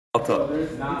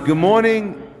Good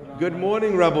morning,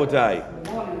 Rabotai.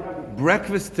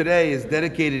 Breakfast today is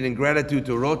dedicated in gratitude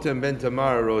to Rotem Ben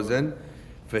Tamara Rosen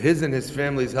for his and his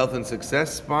family's health and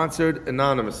success, sponsored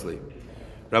anonymously.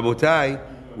 Rabotai,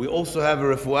 we also have a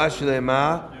refuah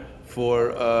shlema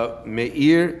for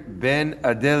Meir Ben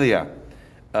Adelia.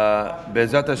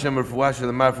 Be'ezrat Hashem refuah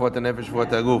shlema refuat hanefesh refuat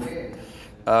haguf.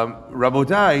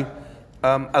 Rabotai,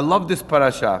 I love this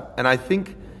parasha, and I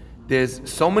think there's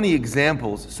so many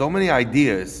examples, so many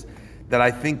ideas that I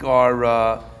think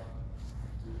are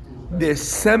they're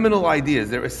seminal ideas,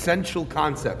 they're essential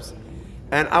concepts.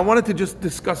 And I wanted to just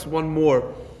discuss one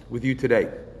more with you today.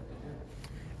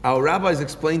 Our rabbis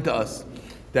explained to us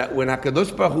that when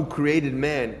HaKadosh Baruch Hu created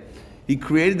man, he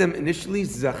created them initially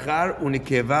Zachar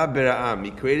unikeva bera'am.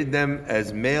 He created them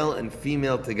as male and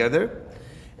female together.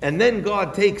 And then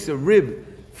God takes a rib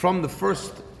from the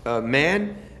first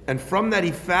man, and from that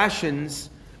he fashions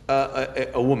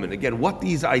a woman. Again, what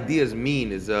these ideas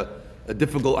mean is a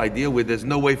difficult idea where there's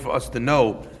no way for us to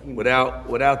know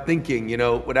without thinking,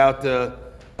 without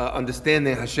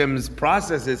understanding Hashem's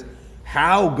processes,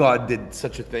 how God did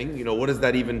such a thing. What does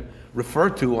that even refer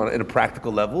to in a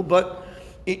practical level? But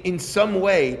in some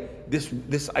way,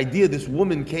 this idea, this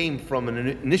woman came from an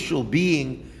initial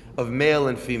being of male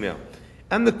and female.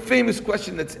 And the famous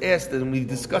question that's asked, and we've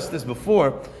discussed this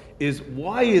before, is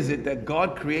why is it that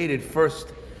God created first,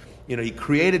 he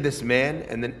created this man,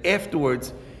 and then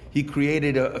afterwards he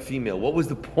created a female? What was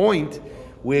the point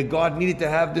where God needed to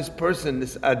have this person,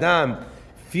 this Adam,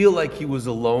 feel like he was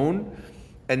alone,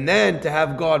 and then to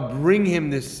have God bring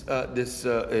him this Isha,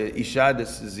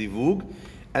 this Zivug,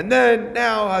 and then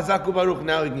now Hazaku Baruch,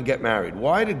 now he can get married?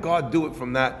 Why did God do it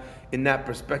in that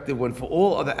perspective, when for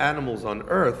all other animals on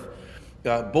earth,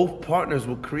 both partners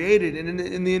were created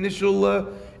in the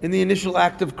initial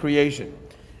act of creation?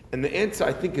 And the answer,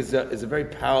 I think, is a very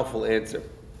powerful answer.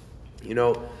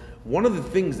 One of the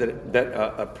things that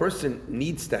a person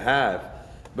needs to have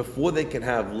before they can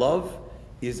have love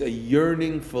is a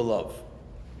yearning for love.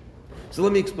 So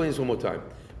let me explain this one more time.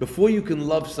 Before you can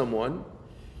love someone,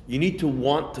 you need to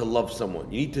want to love someone.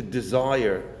 You need to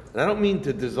desire, and I don't mean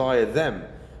to desire them,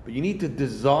 but you need to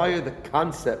desire the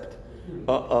concept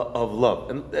of love.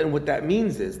 And what that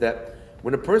means is that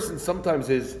when a person sometimes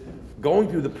is going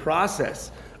through the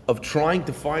process of trying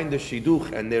to find the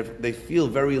shidduch, and they feel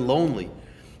very lonely,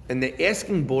 and they're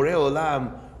asking Borei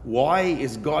Olam, why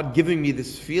is God giving me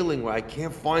this feeling where I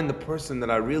can't find the person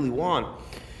that I really want?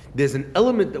 There's an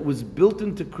element that was built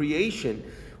into creation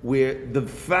where the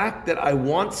fact that I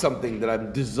want something, that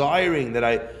I'm desiring, that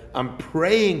I'm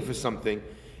praying for something,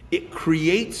 it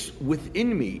creates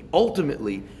within me,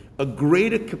 ultimately, a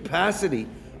greater capacity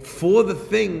for the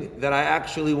thing that I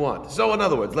actually want. So in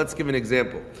other words, let's give an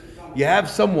example. You have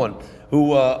someone who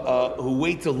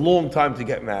waits a long time to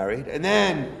get married, and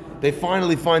then they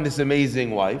finally find this amazing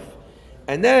wife,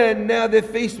 and then now they're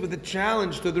faced with a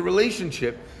challenge to the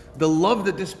relationship. The love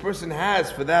that this person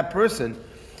has for that person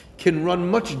can run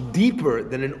much deeper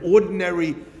than an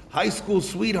ordinary high school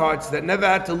sweethearts that never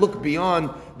had to look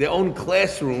beyond their own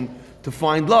classroom to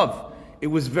find love. It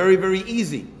was very, very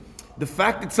easy. The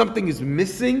fact that something is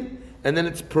missing and then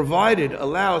it's provided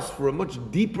allows for a much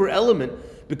deeper element,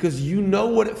 because you know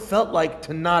what it felt like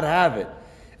to not have it.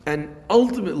 And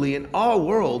ultimately, in our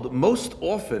world, most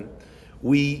often,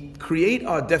 we create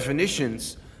our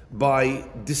definitions by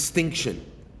distinction.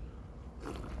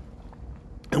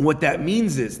 And what that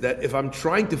means is that if I'm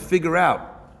trying to figure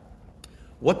out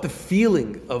what the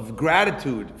feeling of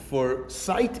gratitude for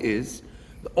sight is,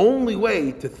 the only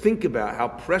way to think about how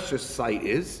precious sight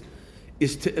is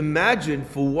to imagine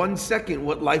for 1 second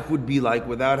what life would be like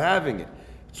without having it.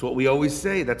 It's what we always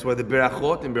say. That's why the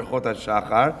berachot and berachot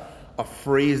HaShachar are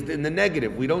phrased in the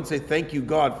negative. We don't say thank you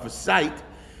God for sight.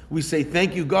 We say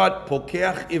thank you God,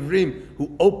 pokeach ivrim,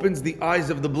 who opens the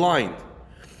eyes of the blind.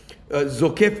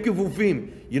 Zokef kivufim.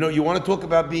 You want to talk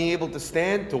about being able to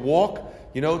stand, to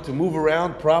walk, to move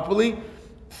around properly.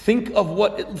 Think of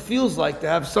what it feels like to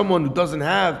have someone who doesn't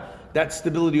have that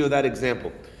stability or that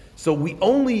example. So we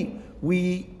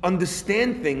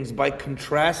understand things by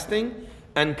contrasting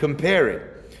and comparing.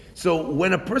 So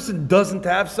when a person doesn't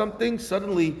have something,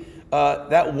 suddenly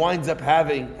that winds up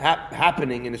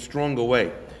happening in a stronger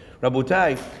way.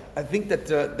 Rabotai, I think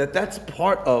that's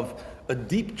part of a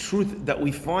deep truth that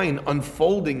we find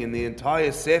unfolding in the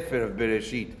entire Sefer of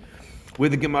Beresheet, where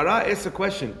the Gemara asks a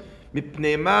question: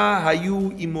 Mipnei ma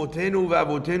hayu imotenu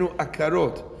v'avotenu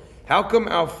akarot? How come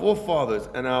our forefathers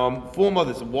and our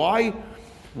foremothers, why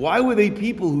were they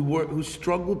people who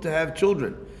struggled to have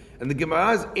children? And the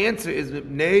Gemara's answer is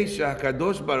Mipnei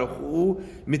sheHakadosh Baruch Hu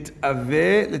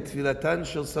mitaveh letfilatan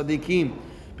shel tzadikim,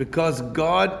 because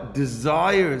God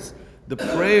desires the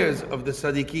prayers of the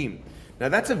tzadikim. Now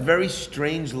that's a very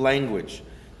strange language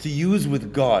to use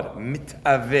with God,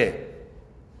 mitaveh,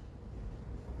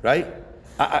 right?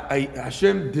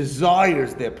 Hashem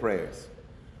desires their prayers,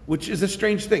 which is a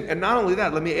strange thing. And not only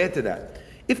that, let me add to that.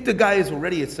 If the guy is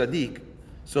already a tzaddik,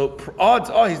 so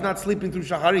odds are he's not sleeping through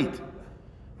shacharit,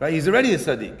 right? He's already a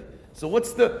tzaddik. So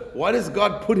why does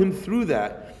God put him through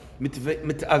that? And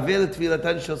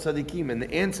the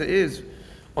answer is,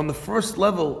 on the first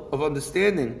level of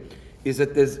understanding, is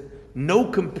that there's no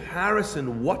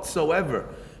comparison whatsoever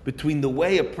between the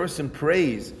way a person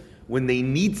prays when they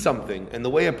need something and the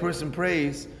way a person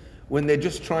prays when they're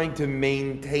just trying to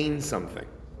maintain something.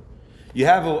 You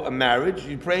have a marriage,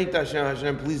 you're praying to Hashem,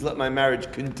 Hashem, please let my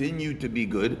marriage continue to be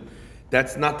good.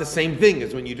 That's not the same thing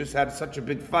as when you just had such a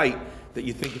big fight that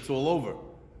you think it's all over.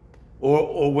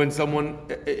 Or when someone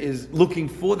is looking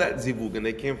for that zivug and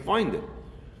they can't find it.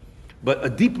 But a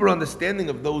deeper understanding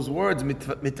of those words,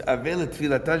 mitaveh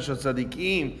letfilatan shel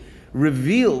tzadikim,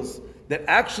 reveals that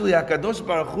actually HaKadosh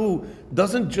Baruch Hu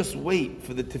doesn't just wait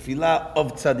for the tefillah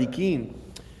of tzadikim,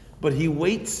 but He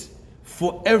waits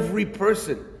for every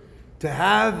person to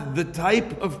have the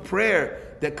type of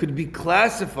prayer that could be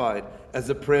classified as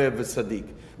a prayer of a tzaddik.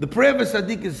 The prayer of a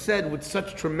tzaddik is said with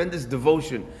such tremendous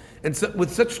devotion and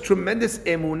with such tremendous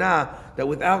emunah that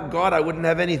without God I wouldn't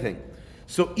have anything.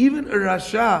 So even a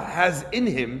rasha has in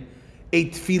him a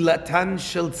tfilatan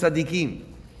shel tzaddikim.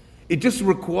 It just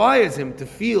requires him to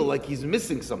feel like he's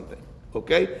missing something,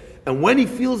 okay? And when he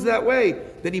feels that way,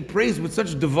 then he prays with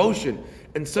such devotion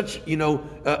and such,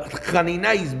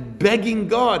 chanina, he's begging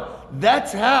God.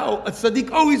 That's how a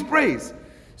tzaddik always prays.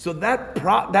 So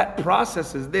that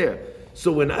process is there.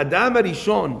 So when Adam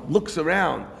Arishon looks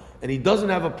around and he doesn't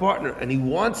have a partner and he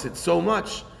wants it so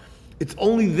much, it's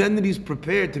only then that he's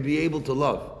prepared to be able to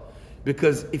love.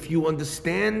 Because if you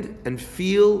understand and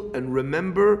feel and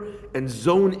remember and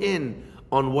zone in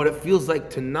on what it feels like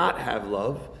to not have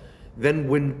love, then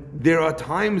when there are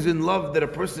times in love that a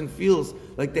person feels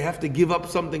like they have to give up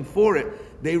something for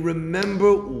it, they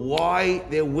remember why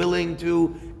they're willing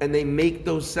to, and they make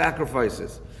those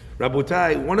sacrifices.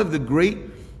 Rabotai, one of the great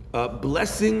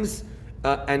blessings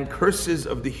and curses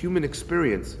of the human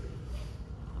experience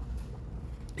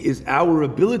is our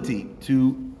ability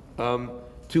to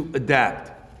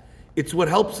adapt. It's what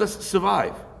helps us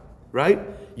survive, right?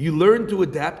 You learn to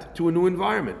adapt to a new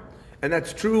environment. And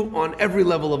that's true on every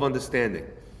level of understanding.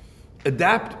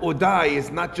 Adapt or die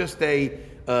is not just a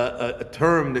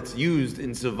term that's used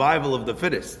in survival of the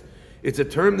fittest. It's a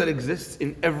term that exists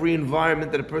in every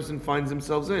environment that a person finds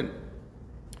themselves in.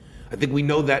 I think we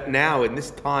know that now in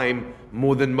this time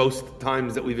more than most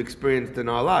times that we've experienced in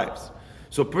our lives.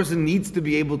 So a person needs to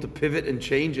be able to pivot and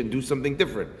change and do something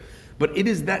different. But it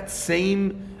is that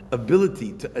same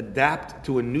ability to adapt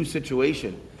to a new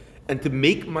situation and to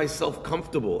make myself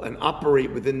comfortable and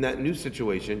operate within that new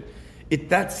situation,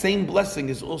 that same blessing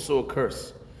is also a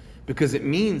curse. Because it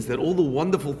means that all the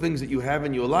wonderful things that you have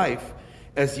in your life,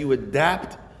 as you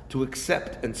adapt to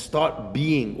accept and start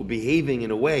being or behaving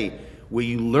in a way where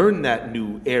you learn that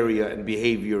new area and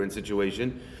behavior and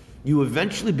situation, you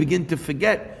eventually begin to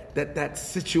forget that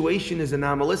situation is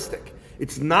anomalistic.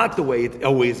 It's not the way it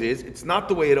always is. It's not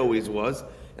the way it always was.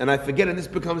 And I forget, and this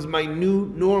becomes my new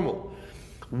normal.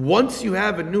 Once you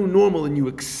have a new normal and you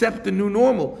accept the new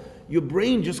normal, your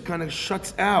brain just kind of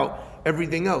shuts out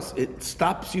everything else. It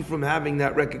stops you from having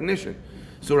that recognition.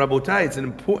 So Rabotai, it's an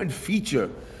important feature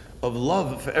of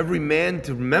love for every man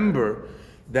to remember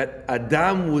that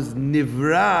Adam was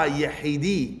nivra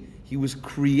yahidi. He was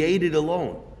created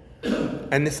alone.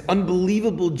 And this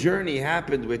unbelievable journey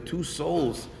happened where two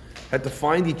souls had to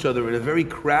find each other in a very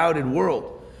crowded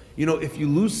world. If you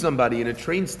lose somebody in a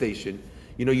train station,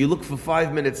 you look for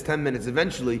 5 minutes, 10 minutes,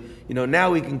 eventually,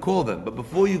 now we can call them. But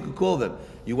before you could call them,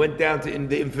 you went down to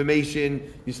the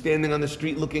information, you're standing on the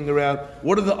street looking around.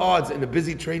 What are the odds in a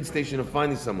busy train station of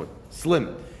finding someone?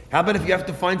 Slim. How about if you have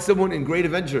to find someone in Great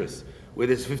Adventurous, where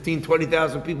there's 15,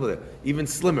 20,000 people there? Even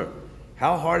slimmer.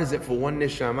 How hard is it for one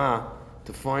neshama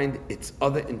to find its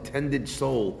other intended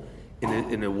soul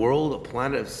in a world, a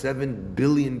planet of 7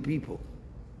 billion people?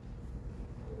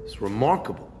 It's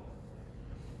remarkable.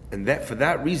 And that for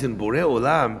that reason, Borei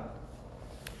Olam,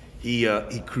 he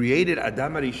created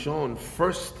Adam Arishon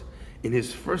first, in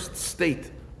his first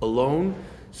state, alone,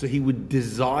 so he would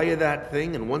desire that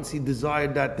thing, and once he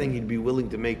desired that thing, he'd be willing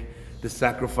to make the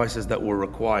sacrifices that were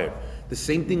required. The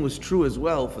same thing was true as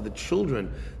well for the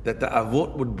children that the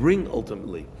Avot would bring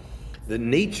ultimately. the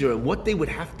nature and what they would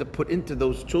have to put into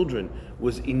those children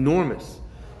was enormous.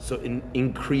 So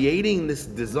in creating this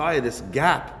desire, this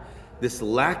gap, this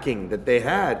lacking that they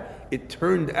had, it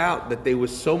turned out that they were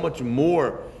so much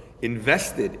more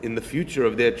invested in the future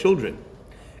of their children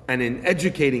and in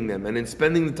educating them and in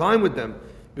spending the time with them,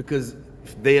 because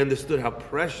they understood how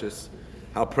precious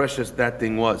that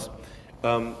thing was.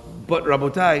 But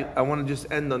Rabotai, I want to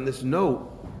just end on this note.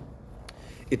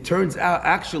 It turns out,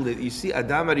 actually, you see,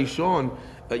 Adam HaRishon,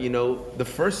 the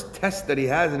first test that he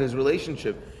has in his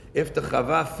relationship, if the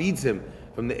Chava feeds him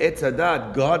from the Etz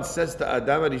Hadat, God says to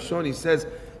Adam HaRishon, he says,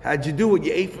 how'd you do when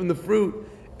you ate from the fruit?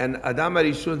 And Adam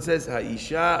HaRishon says,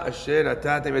 Ha'isha asher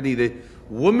natatem yadi, the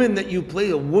woman that you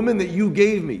played, a woman that you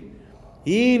gave me,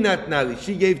 he natnali,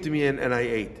 she gave to me and I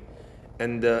ate.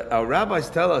 And our rabbis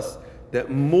tell us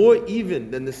that more even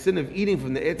than the sin of eating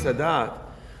from the Etz Hadat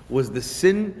was the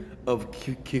sin of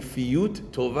kifiyut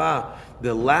tova,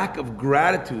 the lack of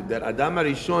gratitude that Adam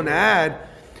HaRishon had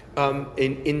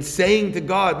in saying to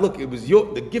God, look, it was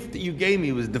the gift that you gave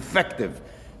me was defective.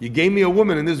 You gave me a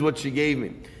woman and this is what she gave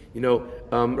me.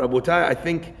 Rabotai, I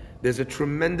think there's a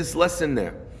tremendous lesson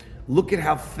there. Look at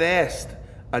how fast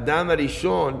Adam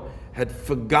HaRishon had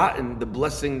forgotten the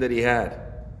blessing that he had.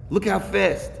 Look how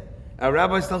fast. Our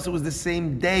rabbis tell us it was the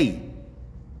same day.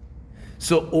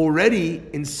 So already,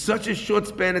 in such a short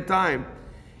span of time,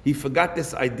 he forgot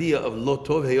this idea of lo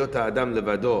tov heyota adam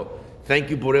levado.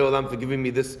 Thank you, Borei Olam, for giving me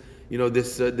this,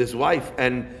 this wife.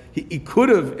 And he could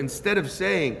have, instead of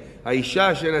saying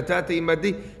Aisha shenatati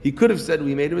imadi, he could have said,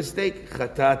 we made a mistake.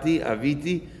 Chatati,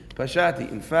 aviti, pashati.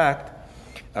 In fact,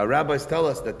 our rabbis tell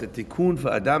us that the tikkun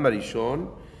for Adam HaRishon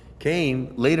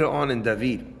came later on in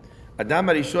David. Adam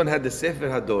HaRishon had the Sefer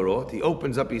HaDorot. He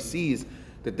opens up, he sees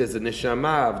that there's a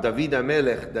neshama of David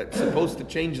HaMelech that's supposed to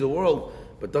change the world,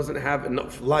 but doesn't have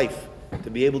enough life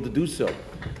to be able to do so.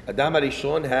 Adam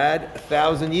HaRishon had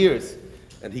 1,000 years,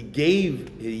 and he gave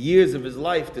years of his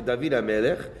life to David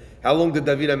HaMelech. How long did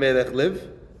David HaMelech live?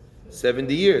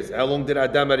 70 years. How long did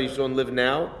Adam HaRishon live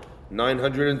now?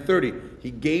 930.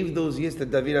 He gave those years to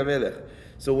David HaMelech.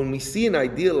 So when we see an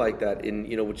idea like that,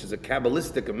 which is a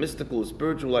Kabbalistic, a mystical, a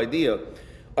spiritual idea,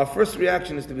 our first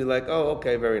reaction is to be like, oh,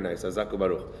 okay, very nice, Hazaku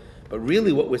Baruch. But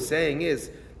really what we're saying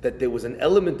is that there was an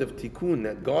element of tikkun,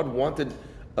 that God wanted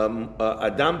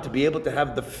Adam to be able to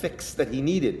have the fix that he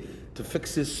needed to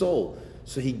fix his soul.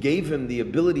 So he gave him the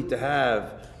ability to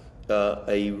have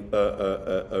a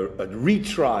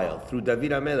retrial through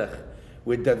David HaMelech,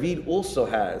 where David also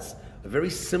has a very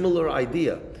similar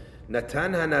idea.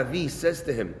 Natan HaNavi says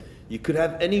to him, you could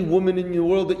have any woman in the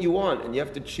world that you want, and you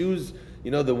have to choose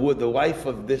the wife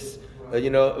of this,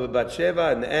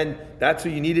 Bathsheba. In the end, that's who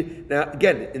you needed. Now,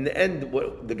 again, in the end,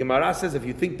 what the Gemara says, if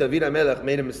you think David HaMelech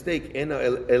made a mistake, you're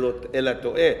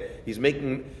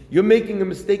making a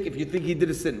mistake if you think he did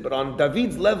a sin. But on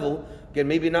David's level, again,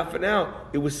 maybe not for now,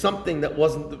 it was something that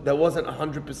wasn't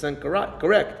 100%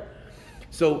 correct.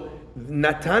 So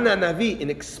Natan HaNavi, in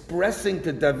expressing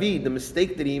to David the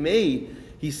mistake that he made,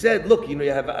 he said, look, you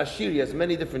have Ashir, he has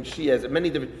many different sheep,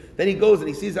 then he goes and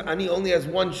he sees that Ani only has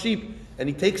one sheep, and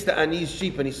he takes the Ani's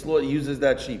sheep and he uses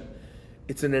that sheep.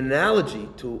 It's an analogy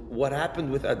to what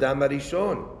happened with Adam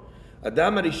HaRishon.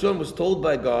 Adam HaRishon was told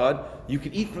by God, you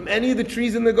can eat from any of the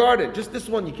trees in the garden, just this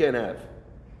one you can't have.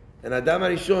 And Adam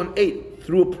HaRishon ate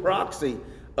through a proxy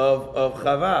of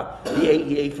Chava.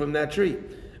 He ate from that tree.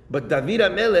 But David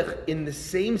HaMelech, in the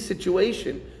same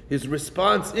situation, his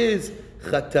response is,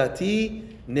 Chatati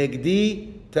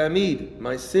negdi tamid.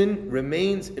 My sin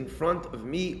remains in front of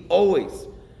me always.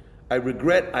 I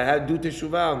regret I had to do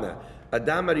teshuvah on that.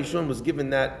 Adam HaRishon was given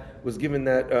that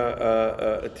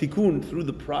tikkun through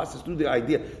the process, through the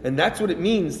idea. And that's what it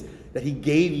means that he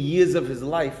gave years of his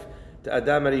life to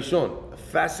Adam HaRishon. A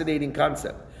fascinating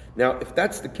concept. Now, if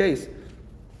that's the case,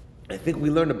 I think we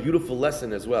learn a beautiful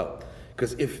lesson as well.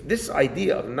 Because if this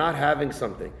idea of not having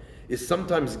something is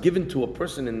sometimes given to a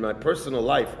person in my personal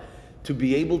life to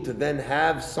be able to then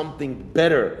have something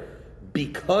better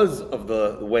because of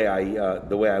the way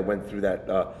I went through that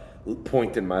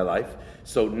point in my life.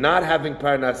 So not having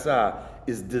parnasah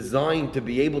is designed to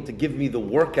be able to give me the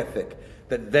work ethic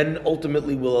that then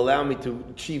ultimately will allow me to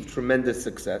achieve tremendous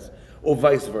success, or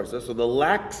vice versa. So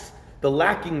the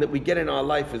lacking that we get in our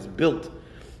life is built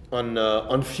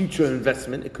on future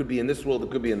investment. It could be in this world,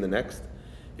 it could be in the next.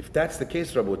 If that's the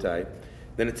case, Rabotai,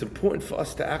 then it's important for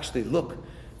us to actually look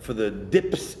for the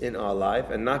dips in our life,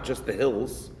 and not just the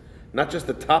hills, not just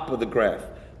the top of the graph,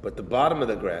 but the bottom of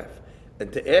the graph,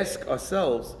 and to ask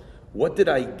ourselves, what did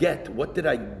I get? What did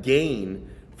I gain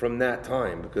from that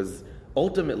time? Because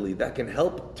ultimately that can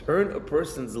help turn a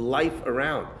person's life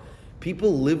around.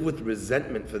 People live with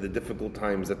resentment for the difficult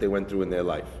times that they went through in their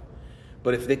life.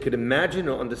 But if they could imagine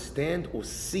or understand or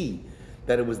see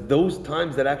that it was those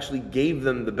times that actually gave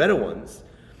them the better ones,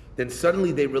 then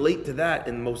suddenly they relate to that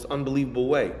in the most unbelievable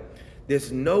way.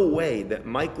 There's no way that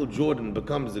Michael Jordan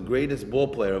becomes the greatest ball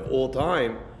player of all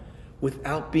time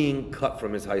without being cut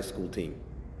from his high school team.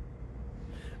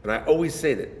 And I always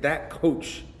say that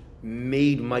coach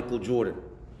made Michael Jordan.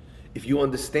 If you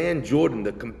understand Jordan,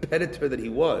 the competitor that he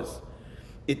was,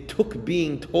 it took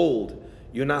being told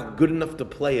you're not good enough to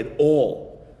play at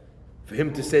all for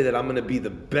him to say that I'm going to be the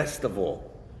best of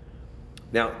all.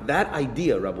 Now that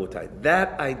idea, Rabotai,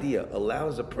 that idea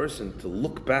allows a person to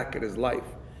look back at his life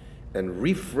and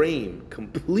reframe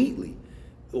completely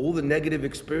all the negative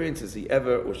experiences he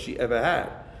ever or she ever had.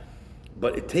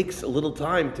 But it takes a little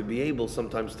time to be able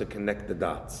sometimes to connect the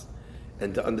dots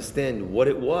and to understand what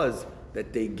it was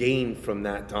that they gained from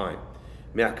that time.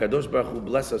 May HaKadosh Baruch Hu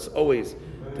bless us always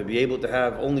to be able to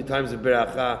have only times of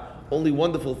beracha, only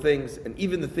wonderful things, and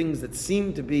even the things that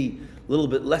seem to be a little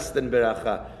bit less than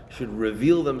beracha should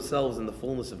reveal themselves in the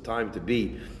fullness of time to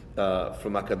be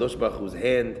from HaKadosh Baruch Hu's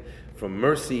hand, from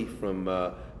mercy,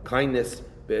 from kindness.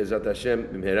 Be'ezrat Hashem,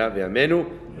 b'mehera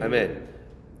v'yamenu. Amen.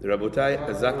 Rabotai,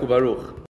 Azaku Baruch.